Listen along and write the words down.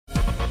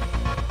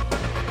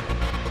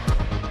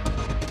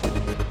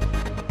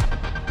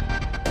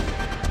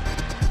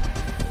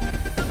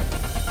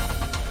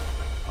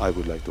I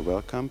would like to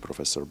welcome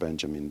Professor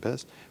Benjamin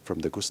Bess from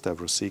the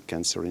Gustave Roussy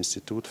Cancer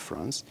Institute,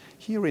 France,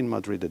 here in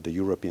Madrid at the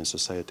European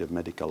Society of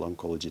Medical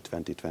Oncology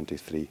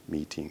 2023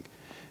 meeting.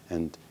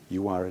 And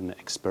you are an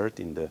expert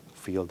in the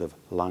field of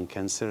lung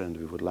cancer, and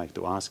we would like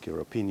to ask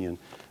your opinion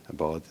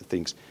about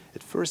things.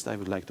 At first, I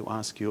would like to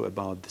ask you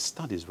about the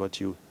studies,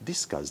 what you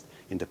discussed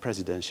in the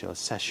presidential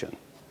session.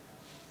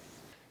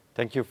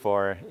 Thank you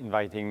for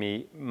inviting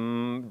me.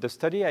 The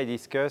study I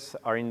discuss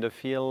are in the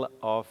field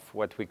of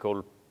what we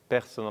call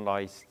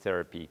personalized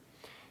therapy.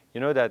 You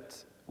know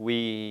that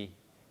we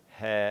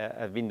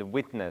have been the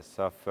witness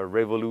of a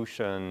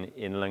revolution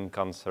in lung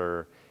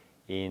cancer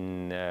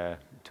in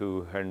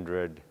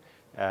 200,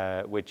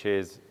 which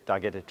is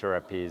targeted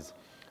therapies.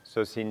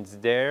 So since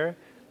there,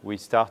 we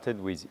started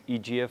with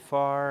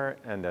EGFR,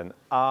 and then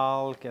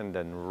ALK, and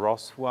then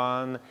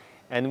ROS1,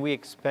 and we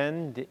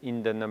expand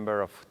in the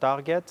number of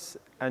targets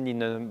and in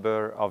the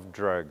number of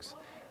drugs.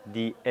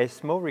 The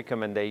ESMO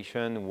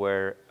recommendations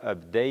were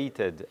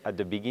updated at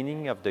the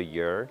beginning of the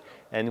year,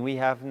 and we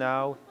have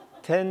now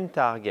 10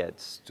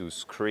 targets to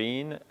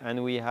screen,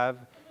 and we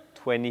have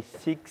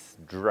 26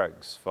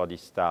 drugs for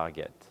this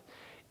target.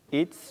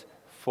 It's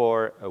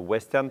for a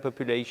Western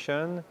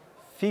population,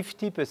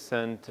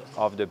 50%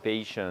 of the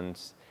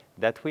patients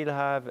that will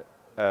have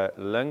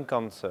lung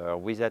cancer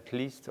with at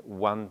least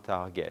one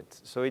target.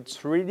 So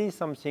it's really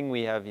something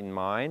we have in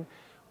mind.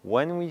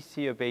 When we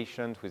see a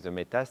patient with a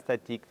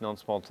metastatic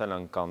non-small cell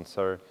lung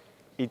cancer,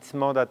 it's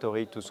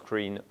mandatory to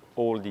screen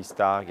all these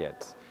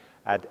targets.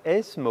 At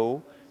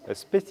ESMO, a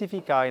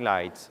specific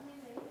highlight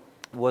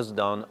was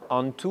done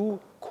on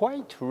two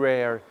quite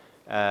rare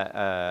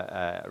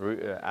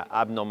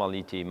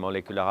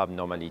molecular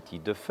abnormality.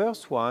 The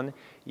first one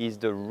is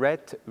the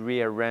RET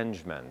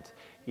rearrangement.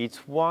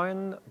 It's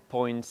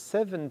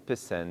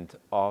 1.7%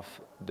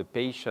 of the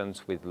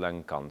patients with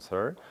lung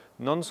cancer,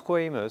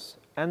 non-squamous,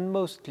 and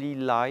mostly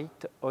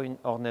light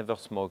or never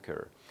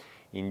smoker.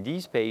 In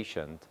these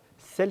patients,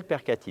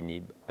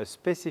 selpercatinib, a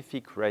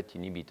specific RET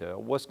inhibitor,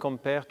 was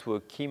compared to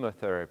a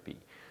chemotherapy.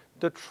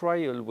 The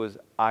trial was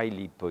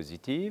highly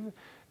positive.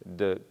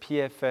 The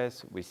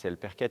PFS with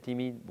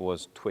selpercatinib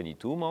was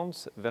 22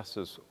 months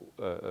versus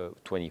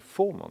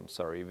 24 months,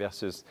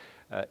 versus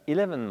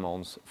 11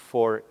 months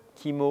for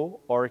chemo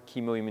or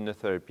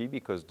chemoimmunotherapy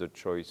because the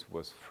choice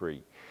was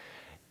free.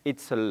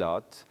 It's a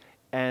lot,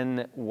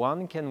 and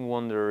one can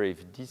wonder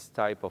if this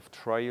type of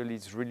trial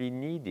is really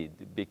needed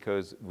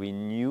because we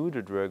knew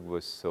the drug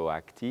was so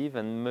active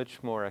and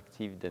much more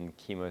active than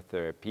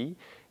chemotherapy,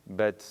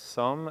 but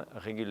some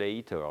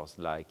regulators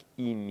like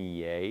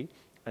EMEA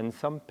and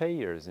some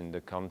payers in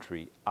the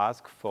country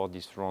ask for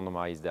this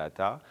randomized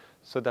data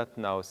so that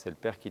now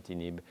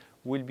selpercatinib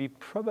will be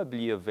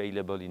probably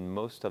available in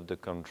most of the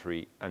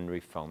country and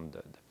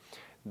refunded.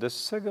 The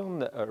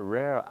second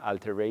rare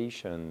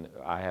alteration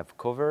I have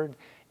covered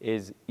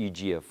is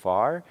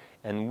EGFR,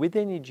 and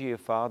within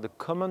EGFR, the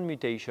common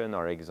mutation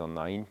are exon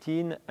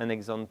 19 and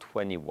exon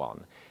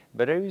 21.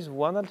 But there is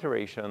one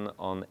alteration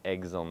on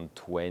exon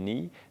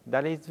 20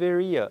 that is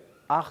very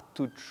hard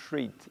to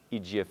treat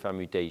EGFR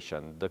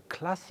mutation. The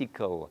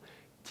classical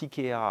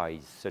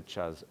TKIs, such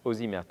as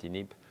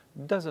osimertinib,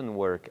 doesn't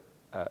work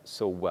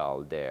so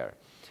well there.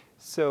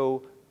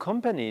 So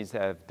companies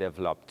have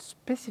developed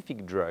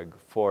specific drug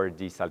for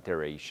this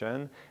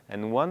alteration,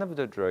 and one of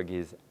the drugs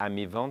is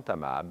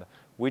amivantamab,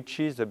 which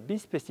is a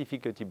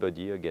bispecific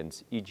antibody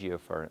against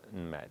EGFR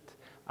and MET.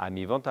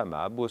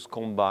 Amivantamab was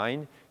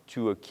combined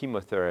to a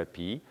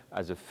chemotherapy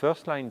as a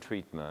first-line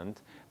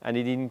treatment, and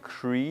it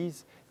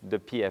increased the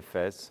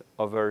PFS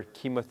over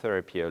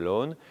chemotherapy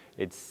alone.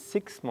 It's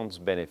 6 months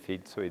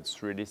benefit, so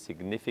it's really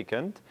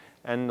significant,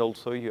 and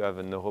also you have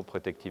a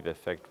neuroprotective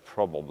effect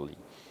probably.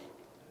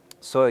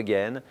 So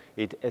again,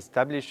 it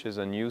establishes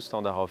a new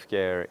standard of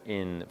care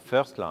in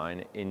first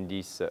line in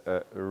this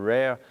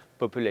rare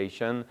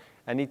population,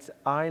 and it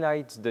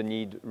highlights the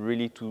need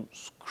really to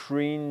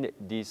screen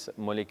this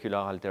molecular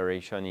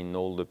alteration in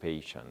all the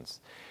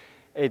patients.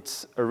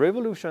 It's a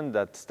revolution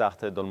that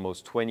started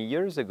almost 20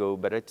 years ago,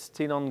 but it's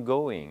still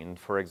ongoing. And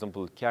for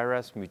example,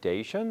 KRAS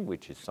mutation,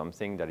 which is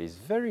something that is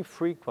very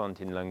frequent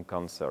in lung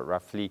cancer,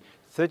 roughly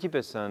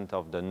 30%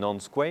 of the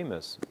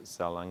non-squamous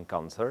cell lung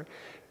cancer.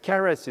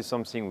 KRAS is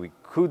something we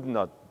could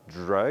not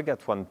drug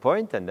at one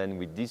point, and then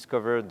we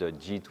discovered the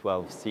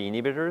G12C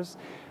inhibitors.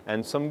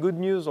 And some good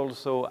news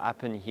also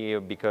happened here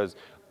because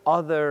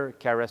other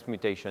KRAS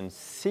mutations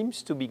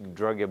seems to be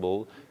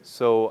druggable,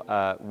 so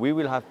we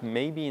will have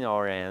maybe in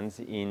our hands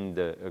in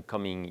the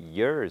coming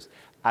years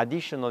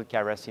additional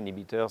KRAS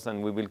inhibitors,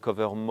 and we will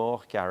cover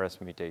more KRAS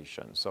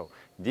mutations. So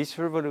this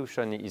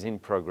revolution is in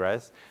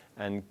progress,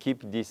 and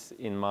keep this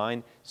in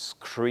mind,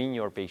 screen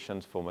your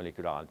patients for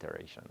molecular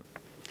alteration.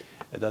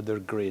 Another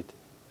great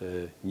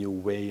new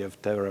way of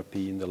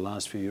therapy in the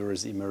last few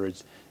years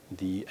emerged,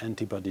 the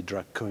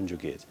antibody-drug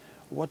conjugate.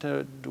 What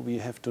do we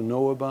have to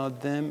know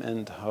about them,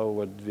 and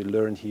what we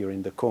learned here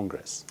in the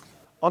Congress?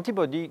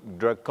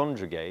 Antibody-drug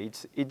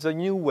conjugates, it's a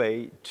new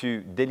way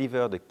to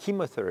deliver the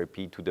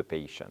chemotherapy to the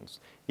patients.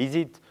 Is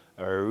it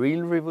a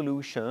real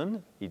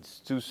revolution. It's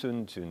too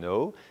soon to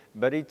know,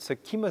 but it's a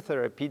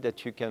chemotherapy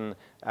that you can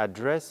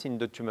address in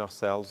the tumor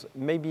cells,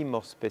 maybe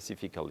more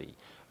specifically.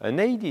 An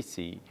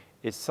ADC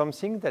is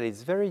something that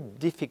is very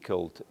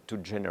difficult to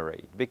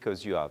generate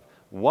because you have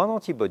one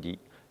antibody.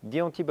 The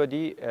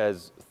antibody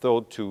is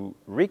thought to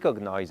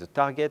recognize a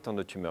target on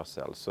the tumor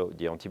cell, so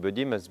the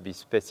antibody must be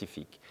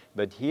specific.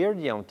 But here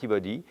the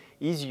antibody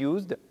is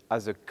used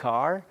as a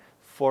car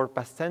for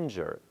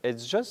passenger.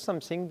 It's just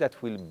something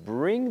that will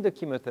bring the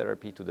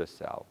chemotherapy to the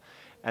cell.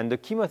 And the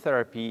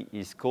chemotherapy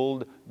is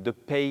called the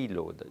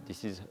payload.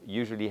 This is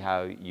usually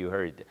how you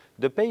heard it.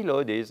 The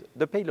payload is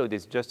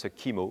just a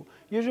chemo,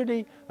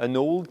 usually an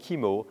old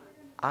chemo,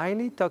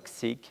 highly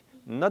toxic,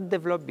 not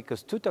developed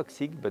because too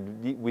toxic, but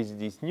with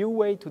this new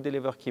way to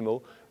deliver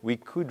chemo, we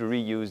could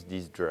reuse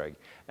this drug.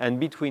 And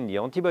between the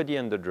antibody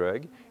and the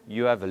drug,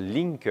 you have a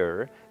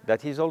linker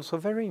that is also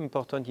very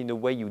important in the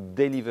way you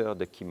deliver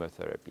the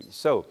chemotherapy.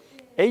 So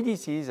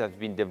ADCs have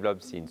been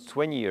developed since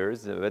 20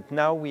 years, but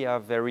now we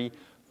have very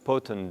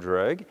potent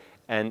drug,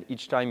 and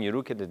each time you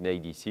look at an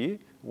ADC,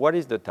 what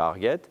is the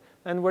target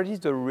and what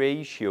is the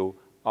ratio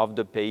of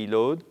the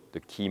payload, the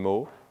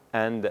chemo,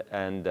 and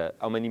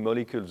how many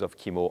molecules of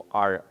chemo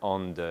are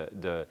on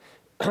the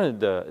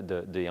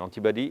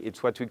antibody.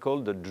 It's what we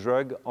call the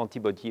drug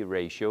antibody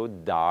ratio,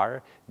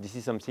 DAR. This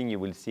is something you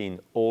will see in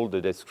all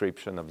the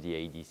description of the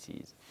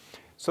ADCs.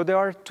 So there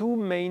are two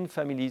main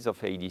families of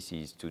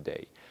ADCs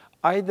today.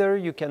 Either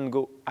you can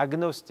go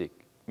agnostic,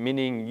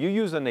 meaning you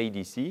use an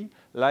ADC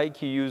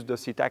like you use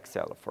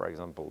docetaxel, for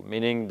example,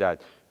 meaning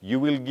that you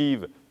will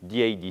give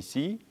the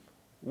ADC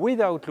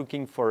without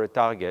looking for a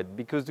target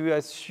because we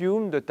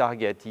assume the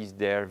target is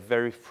there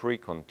very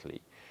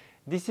frequently.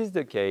 This is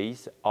the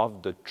case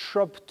of the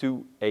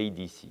TROP2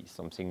 ADC,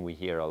 something we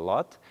hear a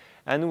lot,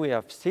 and we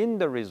have seen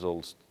the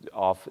results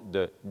of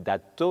the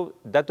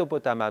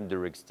datopotamab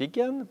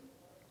deruxtecan,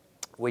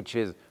 which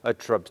is a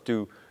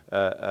TROP2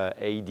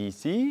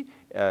 ADC.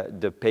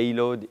 The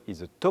payload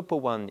is a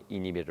topo-1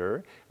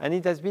 inhibitor, and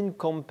it has been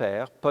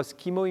compared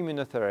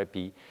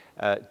post-chemoimmunotherapy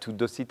to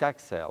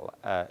docetaxel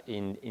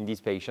in these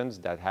patients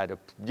that had a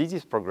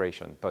disease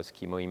progression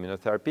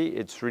post-chemoimmunotherapy.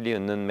 It's really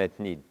an unmet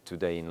need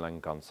today in lung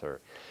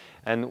cancer.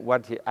 And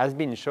what has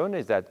been shown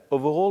is that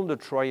overall the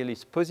trial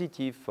is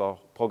positive for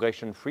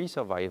progression-free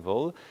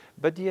survival,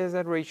 but the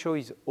hazard ratio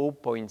is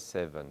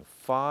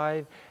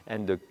 0.75,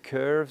 and the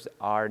curves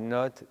are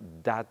not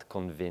that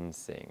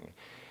convincing.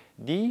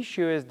 The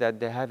issue is that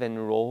they have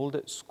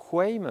enrolled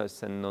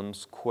squamous and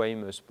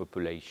non-squamous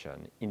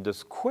population. In the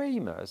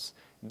squamous,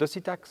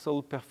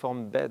 docetaxel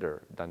performed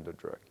better than the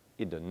drug.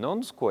 In the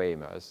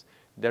non-squamous,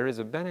 there is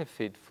a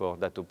benefit for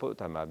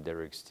datopotamab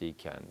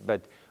deruxtecan.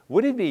 But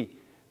would it be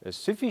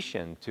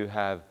sufficient to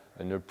have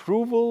an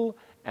approval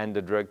and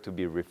the drug to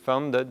be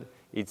refunded?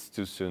 It's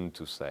too soon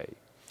to say.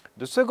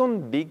 The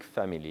second big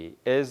family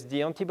is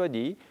the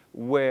antibody,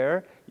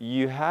 where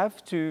you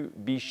have to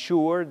be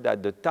sure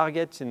that the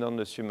target is on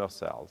the tumor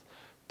cells.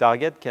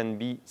 Target can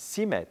be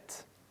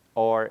c-Met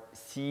or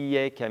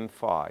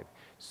CEACAM5.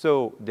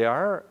 So there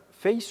are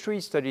phase 3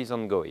 studies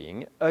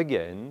ongoing,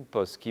 again,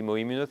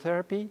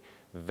 post-chemoimmunotherapy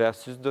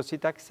versus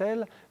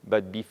docetaxel,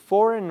 but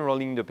before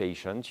enrolling the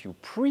patients, you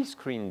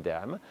pre-screen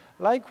them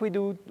like we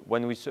do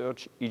when we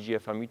search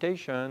EGFR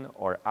mutation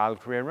or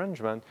ALK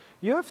rearrangement.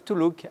 You have to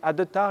look at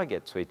the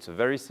target. So it's a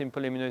very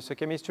simple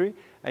immunohistochemistry,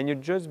 and you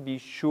just be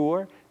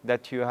sure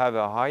that you have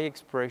a high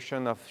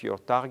expression of your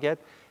target,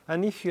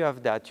 and if you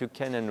have that, you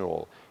can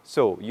enroll.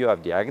 So you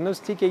have the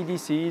agnostic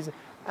ADCs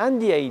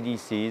and the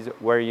ADCs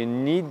where you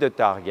need the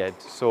target.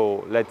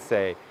 So let's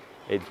say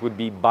it would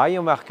be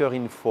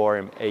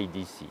biomarker-informed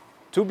ADC.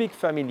 Two big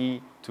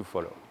family to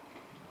follow.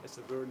 As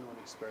a well-known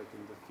expert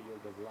in the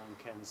field of lung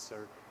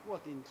cancer,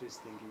 what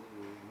interesting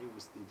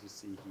news did you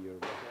see here?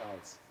 What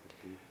else at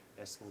the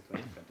ESMO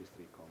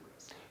 2023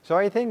 Congress? So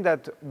I think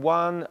that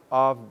one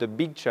of the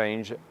big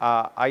change,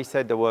 I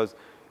said there was,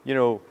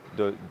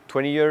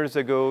 20 years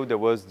ago, there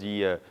was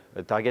the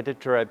targeted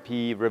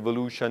therapy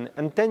revolution,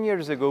 and 10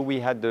 years ago,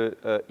 we had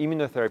the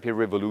immunotherapy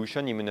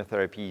revolution.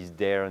 Immunotherapy is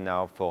there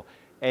now for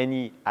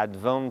any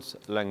advanced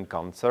lung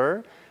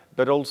cancer,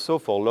 but also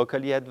for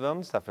locally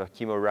advanced after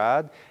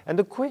chemorad. And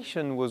the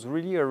question was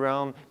really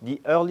around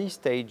the early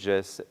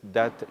stages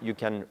that you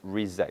can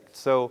resect.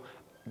 So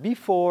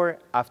before,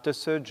 after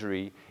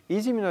surgery,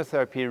 is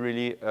immunotherapy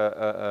really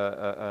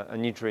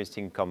an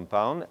interesting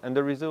compound? And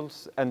the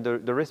results and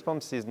the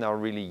response is now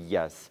really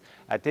yes.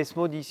 At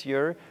ESMO this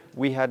year,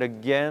 we had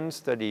again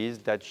studies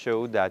that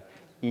showed that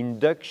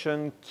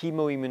induction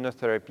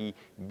chemoimmunotherapy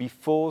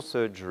before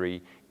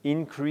surgery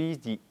increase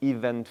the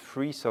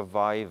event-free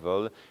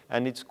survival,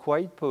 and it's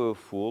quite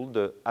powerful.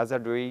 The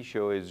hazard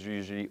ratio is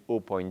usually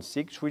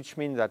 0.6, which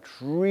means that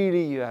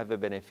really you have a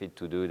benefit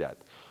to do that.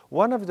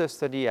 One of the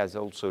studies has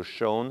also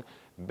shown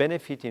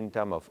benefit in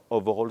terms of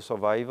overall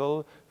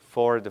survival.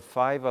 For the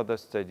 5 other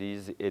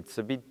studies, it's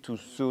a bit too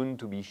soon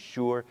to be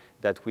sure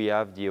that we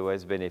have the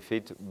OS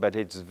benefit, but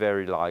it's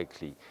very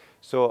likely.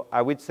 So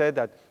I would say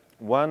that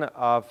one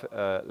of,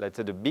 let's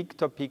say, the big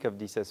topic of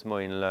this ESMO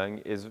in lung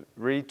is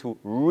really to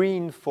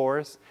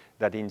reinforce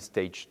that in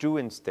stage 2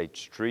 and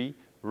stage 3,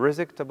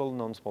 resectable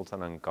non-small cell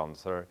lung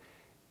cancer,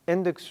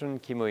 induction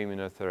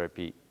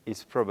chemoimmunotherapy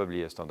is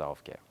probably a standard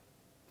of care.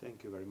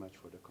 Thank you very much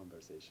for the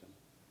conversation.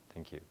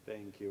 Thank you.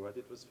 Thank you.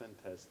 It was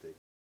fantastic.